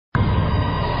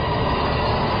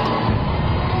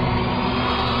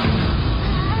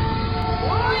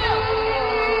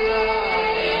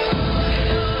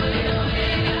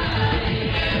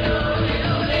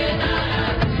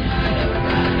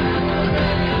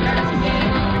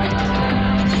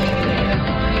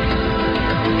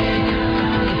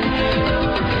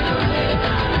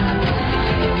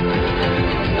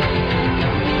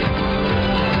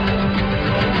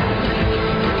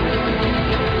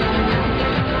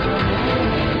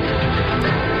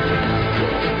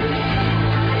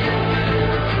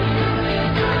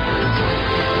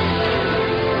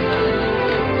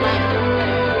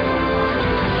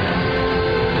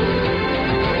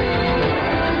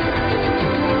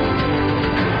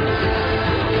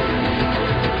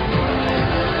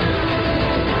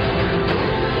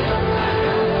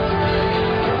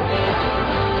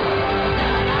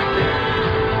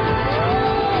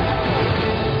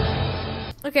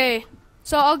Okay,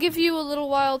 so I'll give you a little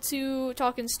while to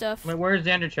talk and stuff. Wait, where's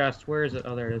the ender chest? Where is it?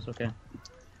 Oh, there it is. Okay.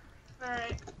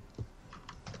 Alright.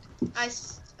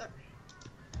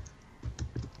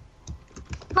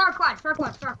 Far quad.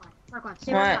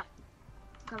 Stay right What?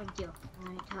 Coming to you.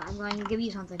 I'm going to give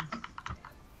you something.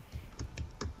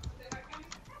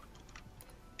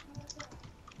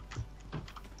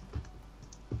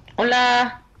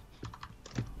 Hola.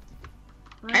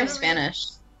 Where I'm are you? Spanish.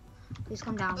 Please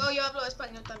come down. Oh, yo hablo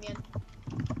español también.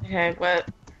 Okay, what?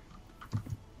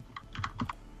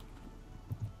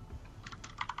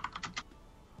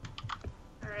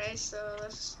 Alright, so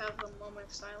let's have a moment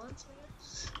of silence, I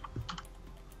guess.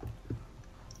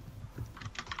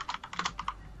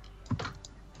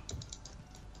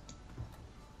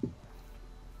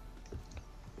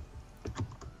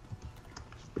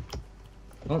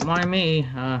 Don't mind me.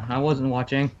 I wasn't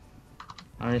watching.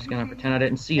 I'm just gonna pretend I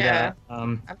didn't see that. I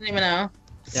don't even know.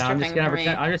 Yeah, I'm just gonna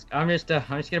pretend. I'm just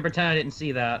gonna pretend I didn't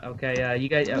see that. Okay. You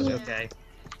guys. Okay.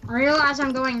 I realize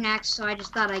I'm going next, so I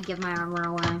just thought I'd give my armor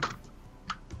away.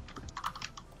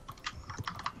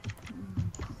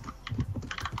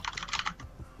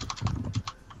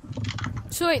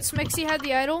 So wait, Smexy had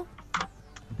the idol?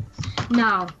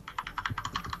 No.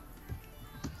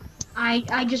 I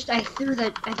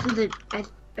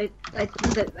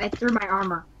threw my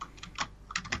armor.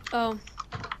 Oh.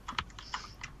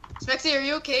 Smexy, are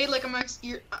you okay? Like I'm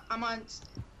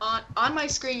on my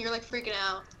screen. You're like freaking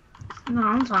out. No,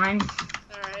 I'm fine.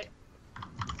 All right.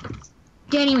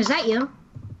 Danny, was that you?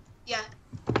 Yeah.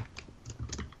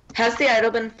 Has the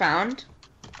idol been found?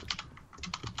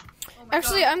 Oh my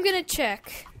Actually, God. I'm gonna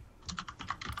check.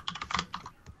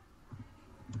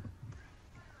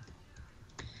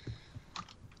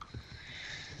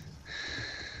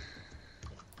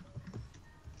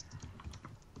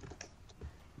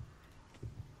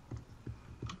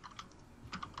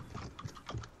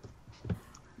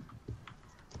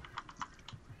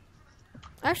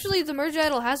 Actually, the merge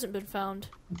idol hasn't been found.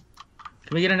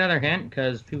 Can we get another hint?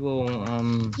 Because people,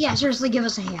 Yeah, seriously, give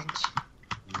us a hint.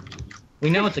 we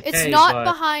know it's a It's cave, not but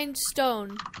behind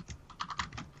stone.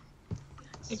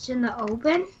 It's in the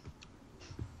open?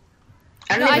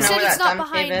 I don't No, I even know said where it's that not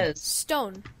dumb cave behind is.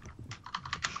 stone.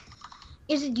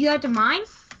 Is it, do you have to mine?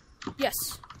 Yes.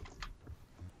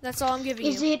 That's all I'm giving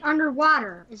Is you. it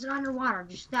underwater? Is it underwater?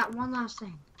 Just that one last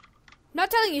thing. Not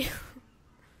telling you.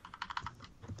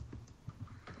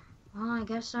 Well, I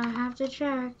guess I have to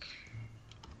check.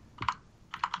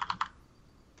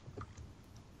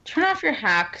 Turn off your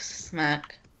hacks,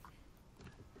 Smack.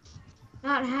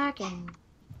 Not hacking.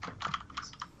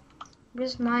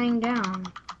 Just mining down.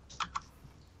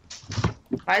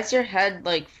 Why is your head,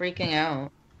 like, freaking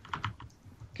out?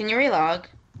 Can you relog?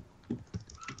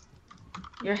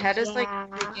 Your head is, like,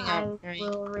 freaking out. I Right?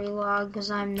 will relog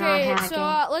because I'm not Okay, hacking.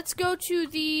 so let's go to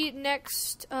the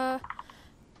next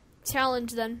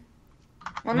challenge then.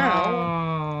 Well,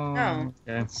 no. No.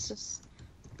 Okay.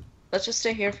 Let's just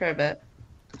stay here for a bit.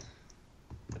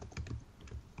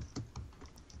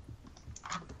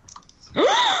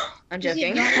 I'm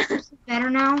joking. Is it better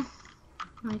now?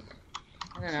 Like,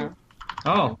 I don't know.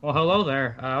 Oh, well, hello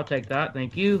there. I'll take that.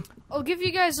 Thank you. I'll give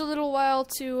you guys a little while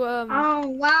to oh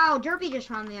wow, Derpy just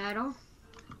found the idol.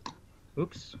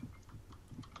 Oops.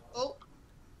 Oh,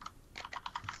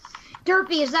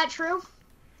 Derpy, is that true?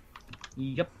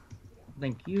 Yep.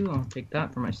 Thank you. I'll take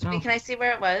that for myself. Wait, can I see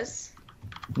where it was?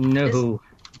 No.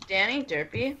 Danny?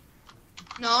 Derpy?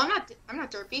 no, I'm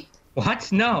not Derpy.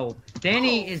 What? No.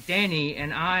 Danny Oh. is Danny,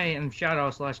 and I am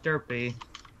Shadow/Derpy.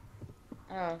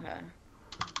 Oh, okay.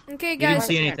 Okay, You didn't guys.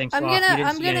 see anything, I'm Sloth. You gonna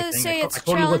didn't see anything. say I it's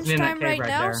told you challenge wasn't in that time cave right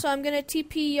now, there. so I'm gonna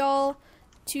TP y'all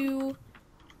to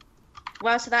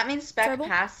Wow, so that means Spec Tribal?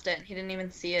 passed it. He didn't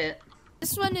even see it.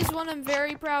 this one is one I'm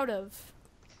very proud of.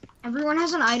 Everyone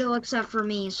has an idol except for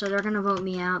me, so they're gonna vote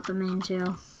me out, the main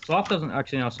two. Sloth doesn't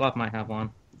actually know. Sloth might have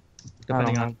one,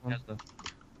 depending on who has the.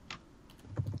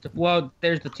 Well,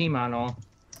 there's the team on all.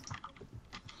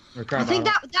 Or I think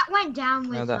Tribal. that went down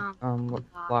with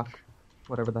block,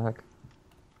 whatever the heck.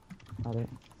 Got it.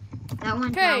 That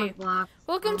went down Okay. with block.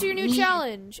 Welcome to your new Me-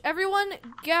 challenge. Everyone,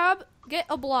 get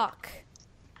a block.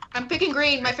 I'm picking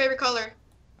green, my favorite color.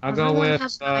 I'll go Everyone with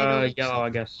has an idol yellow, I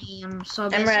except guess. me, so I'm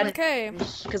basically- red. Okay.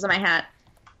 Because of my hat.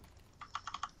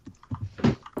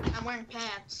 I'm wearing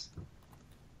pants.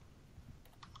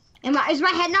 Is my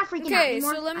head not freaking out Okay,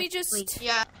 anymore? so let me Actually, just.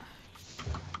 Yeah.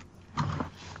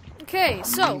 Okay,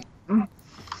 so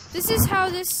this is how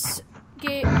this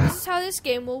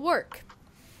game will work.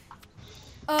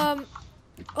 Oh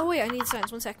wait, I need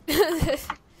signs. 1 sec.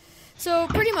 So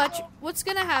pretty much, what's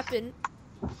gonna happen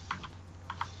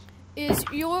is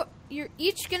you're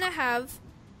each gonna have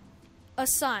a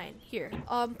sign here.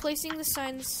 Placing the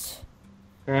signs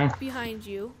behind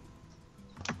you.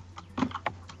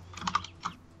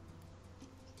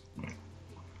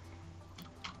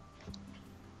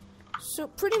 So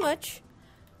pretty much,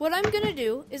 what I'm gonna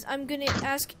do is I'm gonna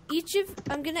ask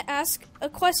a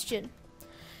question.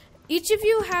 Each of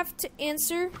you have to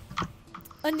answer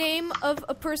a name of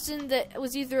a person that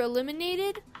was either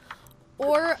eliminated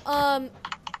or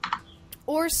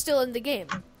still in the game.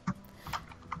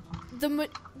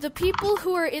 The people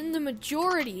who are in the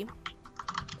majority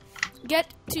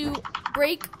get to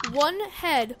break one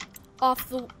head off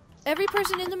the. Every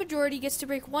person in the majority gets to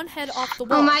break one head off the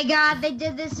wall. Oh my god, they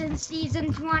did this in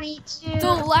season 22.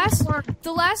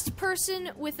 The last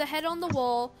person with the head on the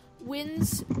wall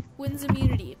wins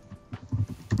immunity.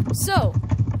 So,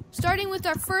 starting with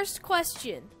our first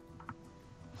question.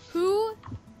 Who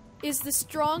is the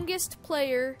strongest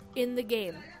player in the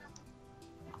game?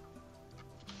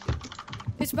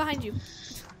 It's behind you.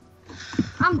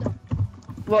 I'm done.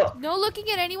 Well, No looking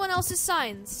at anyone else's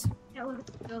signs. Yeah, look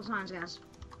at those lines, guys.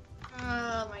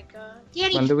 Oh my god.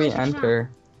 Danny, When do we please don't.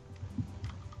 enter?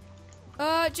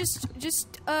 Just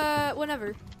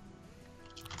whenever.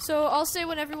 So I'll say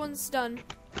when everyone's done.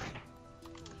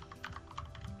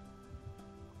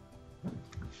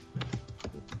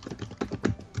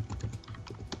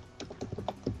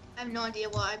 I have no idea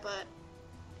why, but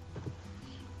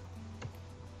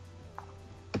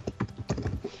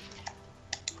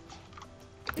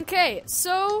Okay,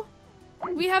 so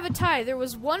we have a tie. There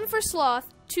was 1 for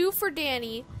Sloth, 2 for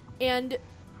Danny, and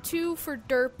 2 for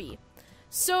Derpy.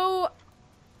 So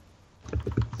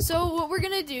what we're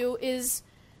gonna do is,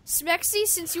 Smexy,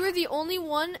 since you were the only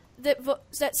one that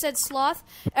said Sloth,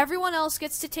 everyone else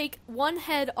gets to take one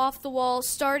head off the wall,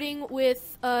 starting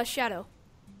with Shadow.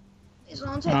 Please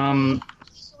don't take me.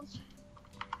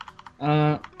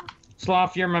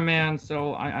 Sloth, you're my man,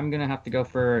 so I'm gonna have to go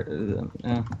for.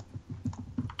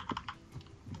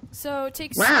 So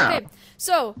take. Wow. Okay.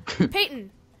 So Payton,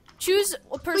 choose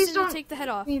a person to don't take the head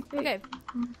off. me pick. Okay.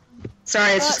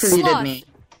 sorry, it's just because you did Sloth, me.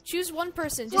 choose one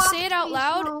person. Just say it out Please,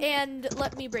 loud no. and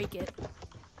let me break it.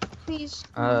 Please.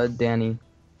 Danny.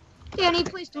 Danny,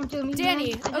 please don't do me.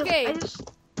 Danny, man. okay. I just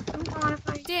don't want to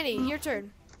fight. Danny, your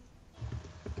turn.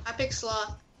 I picked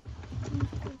Sloth.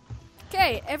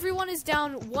 Okay, everyone is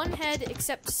down one head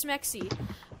except Smexy.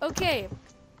 Okay.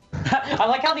 I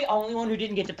like how the only one who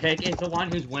didn't get to pick is the one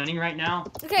who's winning right now.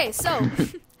 Okay, so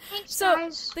Thanks, so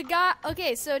guys. the guy.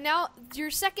 Okay, so now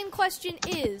your second question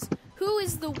is, who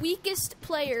is the weakest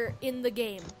player in the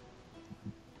game?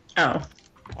 Oh.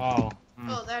 Oh.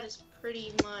 Oh, that is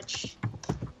pretty much. Just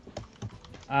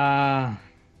I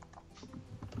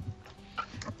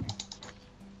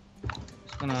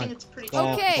gonna think it's pretty. go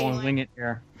Okay. and wing it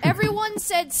here. Everyone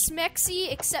said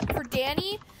Smexy except for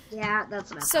Danny. Yeah,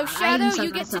 that's what I So thought. I even Shadow, said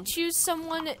you get to myself. choose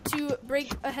someone to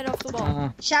break a head off the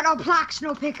wall. Shadow Plaques,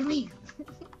 no pick me.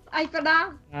 I for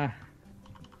now.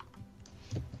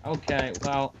 Okay,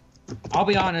 well, I'll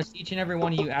be honest. Each and every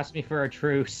one of you asked me for a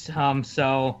truce.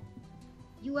 So.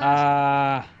 You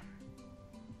asked.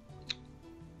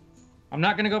 I'm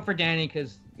not gonna go for Danny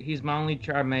because he's my only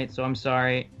tribe mate, so I'm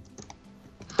sorry.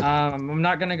 I'm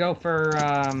not gonna go for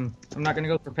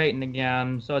Payton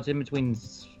again, so it's in between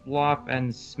Sloth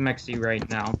and Smexy right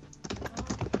now.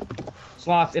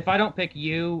 Sloth, if I don't pick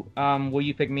you, will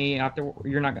you pick me after?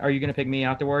 Are you gonna pick me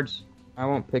afterwards? I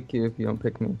won't pick you if you don't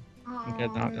pick me. Okay,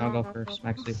 then I'll go for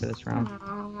Smexy for this round.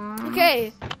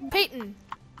 Okay, Payton,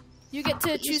 you get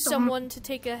to choose someone to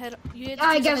take a head. You get to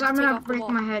I choose a guess head I'm to take gonna off the break wall.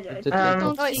 my head. Oh,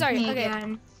 Don't wait, take sorry, me okay.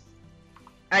 again.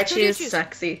 I do you choose choose?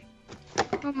 sexy.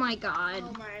 Oh my god.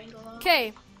 Oh my god.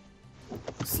 Okay,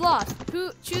 Sloth,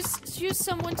 who choose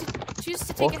someone to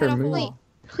take a head off the me. wall.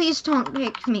 Please don't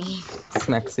pick me.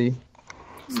 Smexy.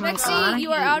 Oh my Smexy, God, I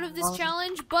you are hate out of this you all.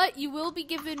 challenge, but you will be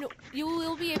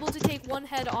able to take one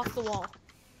head off the wall.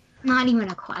 Not even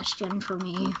a question for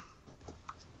me.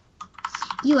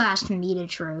 You asked me to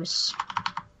truce.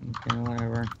 Okay,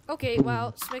 whatever. Okay,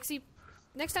 wow, Smexy,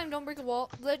 next time don't break a wall.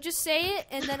 Just say it,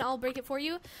 and then I'll break it for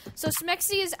you. So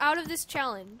Smexy is out of this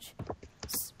challenge,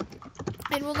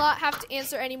 and will not have to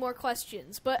answer any more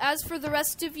questions. But as for the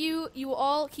rest of you, you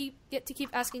all get to keep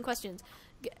asking questions.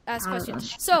 Ask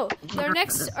questions. So our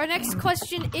next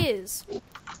question is,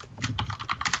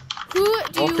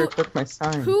 Walker took my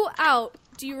sign. who out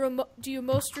do you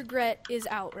most regret is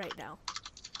out right now?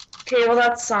 Okay, well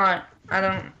that's not. I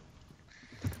don't.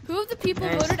 Who of the people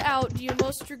Nice. voted out do you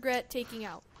most regret taking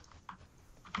out?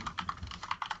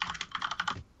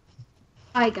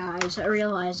 Hi guys, I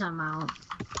realize I'm out.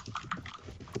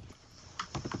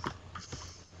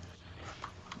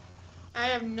 I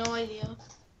have no idea.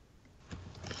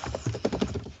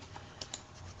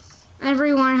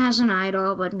 Everyone has an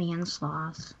idol but me and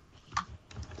Sloth.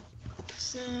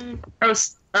 Oh,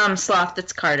 Sloth,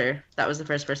 it's Carter. That was the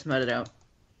first person voted out.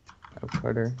 Oh,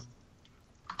 Carter.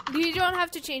 You don't have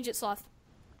to change it, Sloth.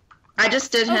 I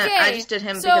just did him. Okay, I just did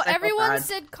him so because I felt everyone bad.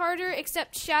 said Carter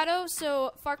except Shadow.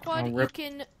 So Farquaad, Oh, you rip.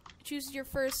 can choose your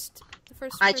first. The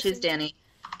first. I person. choose Danny.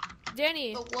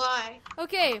 Danny. But why?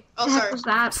 Okay, Oh, What the heck sorry. was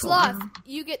that for? Sloth,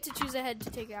 you get to choose a head to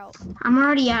take out. I'm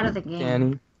already out of the game.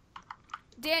 Danny.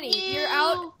 Danny, you're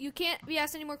out. You can't be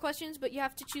asked any more questions, but you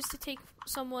have to choose to take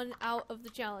someone out of the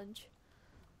challenge.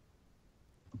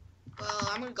 Well,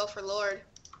 I'm gonna go for Lord.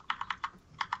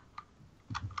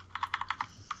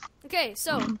 Okay,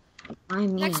 so I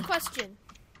mean, next question.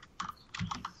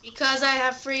 Because I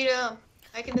have freedom.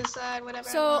 I can decide whatever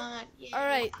So, I want. Yeah. All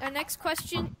right, our next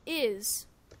question is.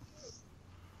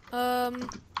 One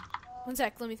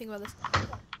sec. Let me think about this.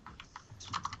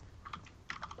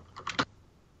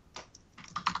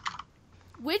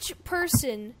 Which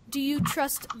person do you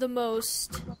trust the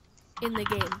most in the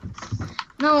game?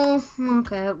 no,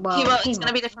 okay, well, It's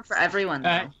gonna be different for everyone.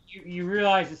 Though. You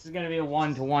realize this is gonna be a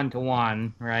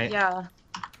 1-to-1-to-1, right? Yeah.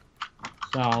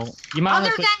 So you might other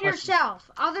wanna switch than questions.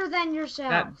 yourself. Other than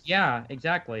yourself. Yeah,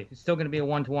 exactly. It's still gonna be a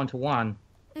 1-to-1-to-1.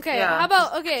 Okay, Yeah. how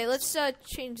about let's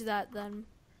change that then.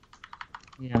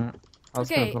 Yeah. I was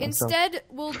gonna Okay, put myself. instead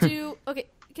we'll do. Okay,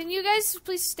 can you guys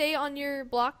please stay on your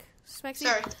block, Smexy?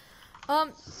 Sorry.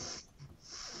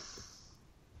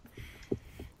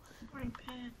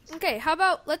 Okay, how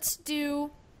about let's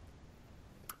do.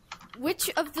 Which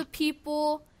of the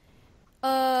people,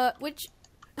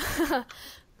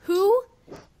 who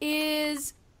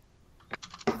is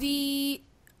the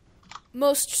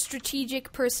most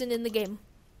strategic person in the game?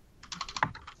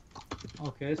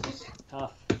 Okay, this is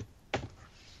tough.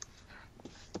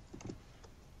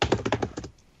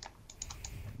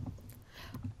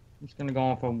 I'm just gonna go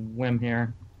off a whim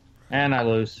here. And I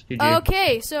lose. GG.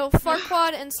 Okay, so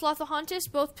Farquaad and Slothahontis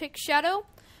both pick Shadow,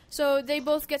 so they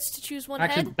both gets to choose one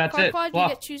Actually, head. that's it. Farquaad, you Sloth.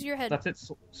 get to choose your head. That's it.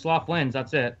 Sloth wins.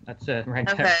 That's it. That's it. Right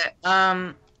Okay.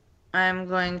 there. I'm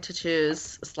going to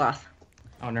choose Sloth.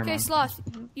 Oh, never Okay, mind. Sloth,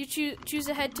 you choose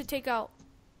a head to take out.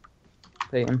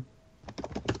 Payton.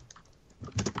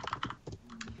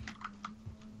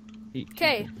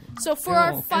 Okay, so for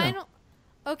our final...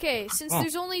 Okay, since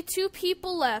there's only 2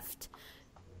 people left,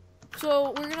 so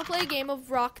we're going to play a game of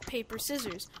rock, paper,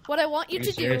 scissors. What I want you Are to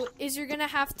you serious? do is you're going to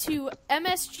have to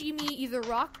MSG me either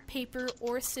rock, paper,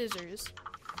 or scissors.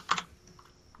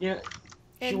 Yeah.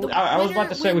 And the I was about winner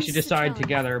to say we wins should the decide challenge.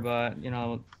 together, but you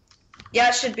know, Yeah,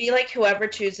 it should be like whoever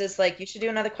chooses. Like you should do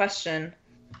another question.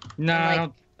 no. And, I like-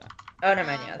 don't, Oh, never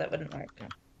mind. Yeah, that wouldn't work.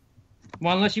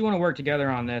 well, unless you want to work together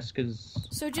on this, because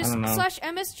So I just don't know. slash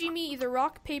MSG me either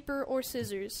rock, paper, or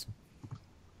scissors.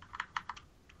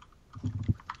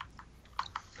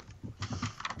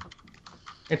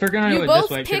 If you're gonna You do it this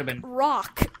both way, it should have pick been.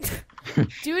 rock.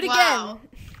 Do it Wow. again.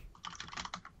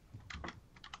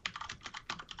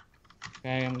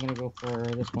 Okay, I'm gonna go for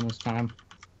this one this time.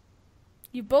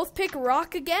 You both pick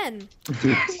rock again.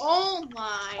 Oh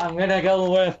my. I'm gonna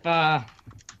go with.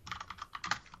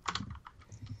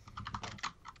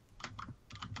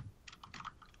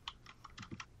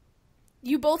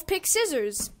 You both pick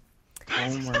scissors.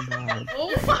 Oh my god.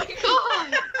 Oh my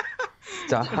god.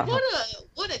 Stop. What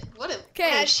a. Okay.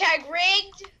 Hashtag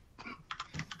rigged.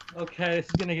 Okay, this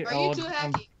is gonna get Are you old. too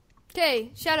happy?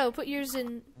 Okay, Shadow, put yours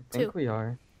in I think too. we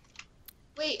are.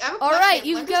 Wait, I have a All question. right,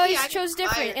 you When does the guys item chose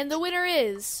different, expire? and the winner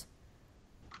is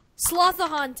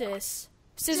Slothahontis.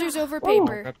 Scissors over Oh.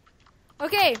 paper.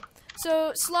 Okay,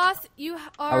 so Sloth, you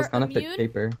I was are gonna pick immune.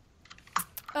 paper.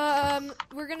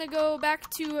 We're gonna go back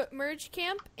to merge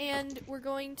camp, and we're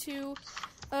going to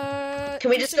Can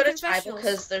we do just some go to tribal confessionals.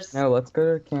 because there's. No, let's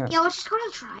go to camp. Yeah, let's just go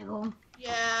to tribal.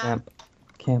 Yeah. Camp.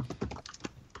 Camp.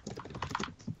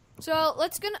 So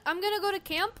I'm gonna go to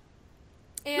camp.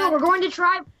 And No, we're going to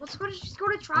tribal. Just go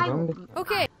to tribal. going to-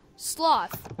 okay,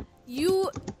 Sloth, you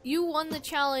won the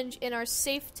challenge and are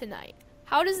safe tonight.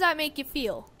 How does that make you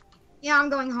feel? Yeah, I'm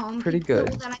going home. Pretty People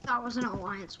good. that I thought was an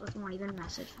alliance with won't even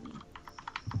message me.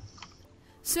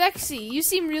 Smexy, you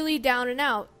seem really down and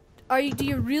out. Do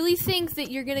you really think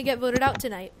that you're gonna get voted out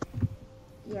tonight?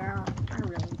 Yeah, I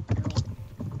really do.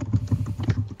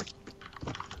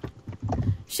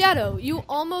 Shadow, you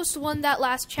almost won that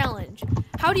last challenge.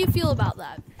 How do you feel about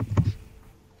that?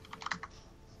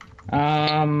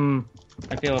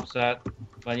 I feel upset,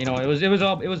 but you know, it was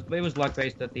luck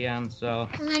based at the end. So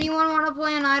Does anyone want to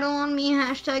play an idol on me?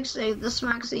 Hashtag save the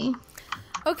Smexy.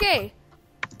 Okay,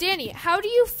 Danny, how do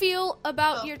you feel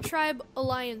about your tribe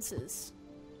alliances?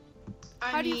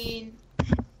 I mean,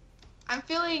 I'm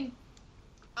feeling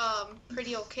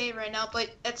pretty okay right now, but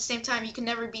at the same time, you can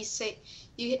never be safe.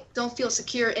 You don't feel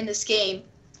secure in this game.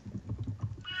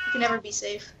 You can never be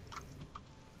safe.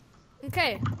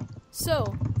 Okay,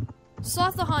 so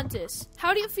Sloth the Hauntus,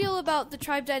 how do you feel about the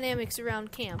tribe dynamics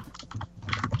around camp?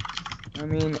 I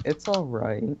mean, it's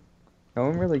alright. No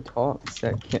one really talks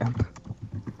at camp.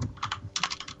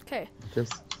 Okay.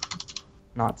 Just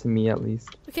not to me, at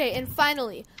least. Okay, and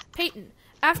finally, Payton,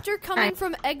 after coming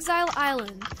from Exile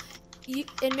Island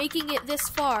and making it this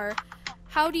far,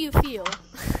 how do you feel?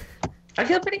 I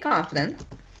feel pretty confident.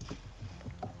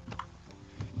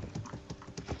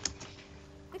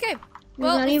 Okay.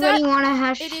 Well, does anybody want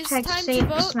to it is hashtag time save to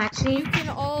the vote. Smexy? You can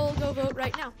all go vote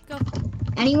right now. Go.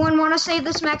 Anyone want to save the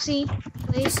Smexy?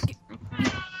 Please.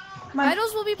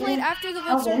 Idols will be played after the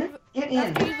votes are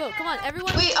after you vote. Come on,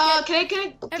 everyone. Wait, can I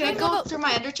everyone go vote. through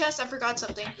my ender chest? I forgot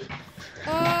something.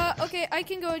 Okay, I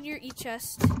can go in your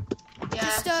e-chest. Yeah,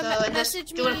 Just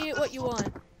message me what you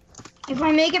want. If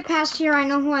I make it past here, I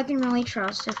know who I can really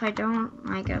trust. If I don't,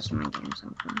 I guess my game's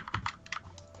over.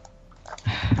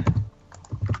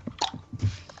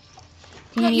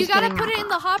 No, you gotta put it in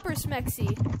the hopper, Smexy.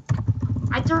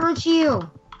 I threw it to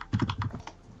you.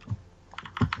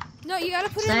 No, you gotta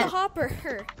put it in the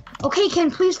hopper. Okay, Ken,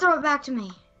 please throw it back to me.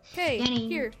 Okay, Danny,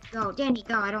 here. Go. Danny,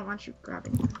 go. I don't want you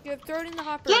grabbing it. You have thrown it in the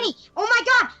hopper. Danny! Oh my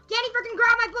god! Danny freaking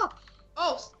grabbed my book!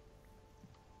 Oh.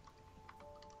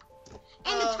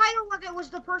 And the title of it was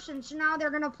the person, so now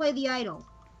they're gonna play the idol.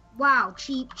 Wow,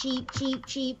 cheap. Cheats.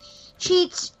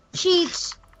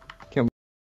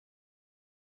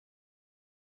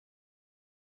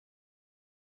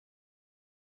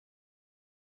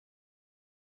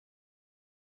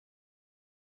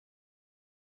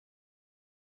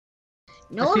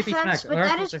 No Let's see if he offense, smacks. but Or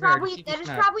that if is they're here. probably Let's see if he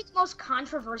smacks. probably the most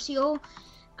controversial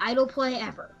idol play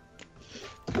ever.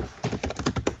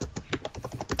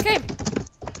 Okay.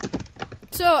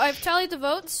 So I've tallied the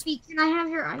votes. Pete, can I have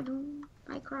your idol?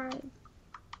 I cried.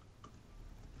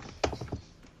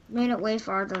 Made it way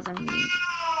farther than me.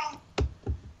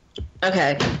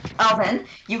 Okay. Alvin,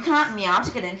 you cannot meow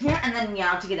to get in here and then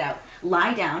meow to get out.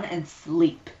 Lie down and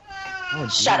sleep. Oh,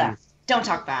 Shut up. geez. Don't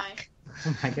talk back.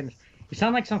 Oh my goodness. You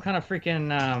sound like some kind of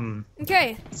freaking,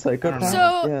 Okay. Psychopath.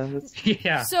 So- yeah, that's...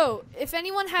 yeah. So if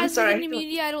anyone has sorry. an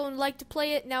immunity idol and would like to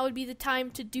play it, now would be the time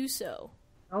to do so.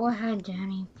 Go ahead,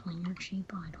 Danny. Play your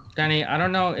cheap idol. Danny, I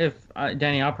don't know if,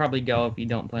 Danny, I'll probably go if you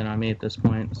don't plan on me at this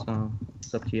point, so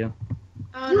it's up to you.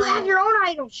 Oh, You no. have your own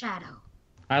idol, Shadow.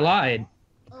 I lied.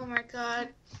 Oh my god.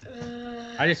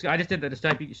 I just did that to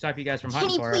stop you guys from Can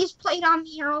hunting you for please play it on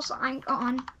me or else I'm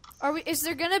gone? Is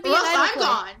there gonna be Or an else idol I'm play?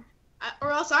 gone.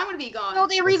 Or else I'm gonna be gone. No,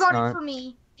 they It's revoted not. for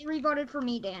me. They revoted for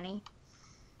me, Danny.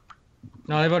 it.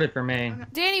 No, they voted for me.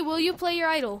 Danny, will you play your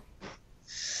idol?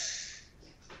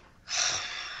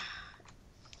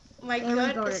 My They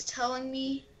gut revoted. is telling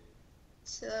me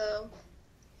to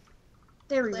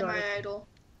They play my revoted. idol.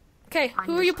 Okay,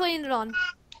 who are you playing it on?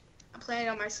 I'm playing it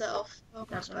on myself. Oh my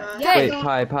That's right. god. Yeah. Wait,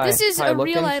 Hey, Pie. this is Pie, a look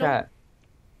real in idol. chat.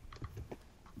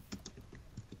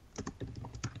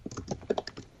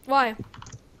 Why?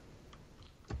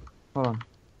 Hold on.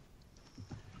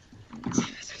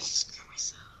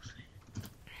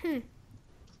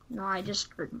 No, I just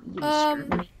screwed me. You just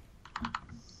screwed me.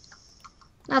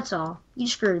 That's all. You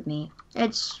screwed me.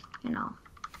 It's, you know.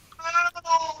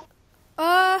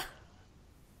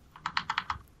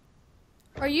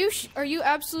 Are you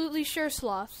absolutely sure,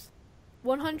 Sloth?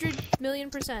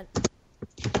 100,000,000%.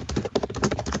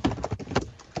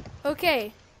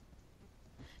 Okay.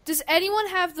 Does anyone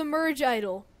have the merge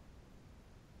idol?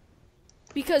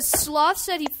 Because Sloth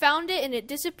said he found it and it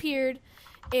disappeared,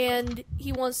 and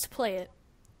he wants to play it.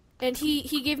 And he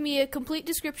gave me a complete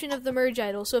description of the merge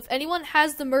idol. So if anyone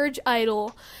has the merge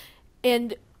idol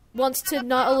and wants to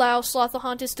not allow Sloth the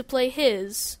Hauntus to play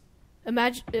his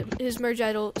merge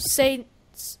idol,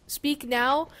 speak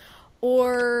now,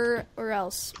 or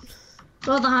else.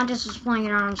 Well, the Hauntus is playing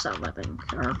it on himself, I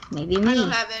think. Or maybe I me. don't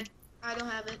have it. I don't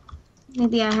have it.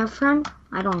 Maybe I have friend?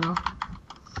 I don't know.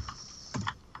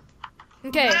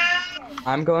 Okay.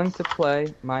 I'm going to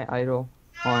play my idol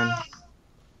on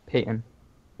Payton.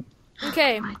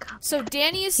 Okay. Oh my god. So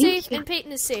Danny is safe and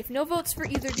Payton is safe. No votes for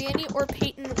either Danny or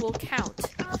Payton will count.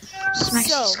 Smexy's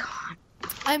So- gone.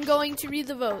 I'm going to read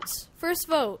the votes. First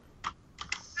vote.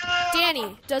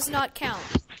 Danny does not count.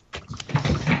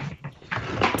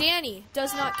 Danny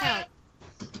does not count.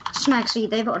 Smexy,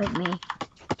 they voted me.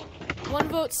 1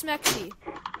 vote Smexy.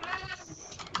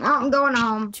 Well, I'm going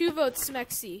home. 2 votes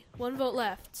Smexy. 1 vote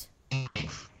left.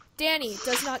 Danny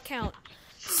does not count.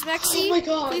 Smexy, Oh my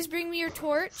God. please bring me your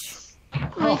torch.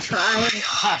 I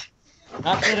tried.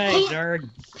 Not today, nerd.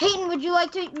 Payton, would you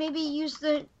like to maybe use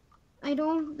the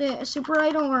idol, the super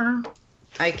idol, or?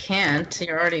 I can't.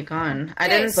 You're already gone. I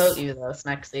Okay, didn't vote you though,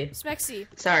 Smexy. Smexy,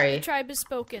 the Sorry. tribe has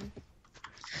spoken.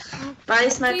 Bye,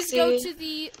 Please go Smexy. to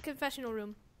the confessional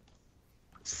room.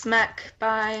 Smeck.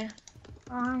 Bye.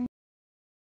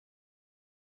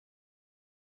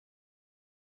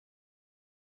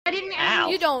 I didn't. Ow.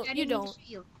 You don't. I You didn't don't. use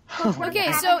you.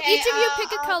 Okay, so each of you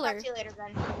pick a I'll color. talk to you later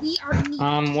then. We are.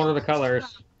 What are the colors?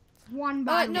 One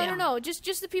by No, one. no, no.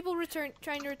 Just the people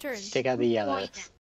trying to return. Take out the yellow. White.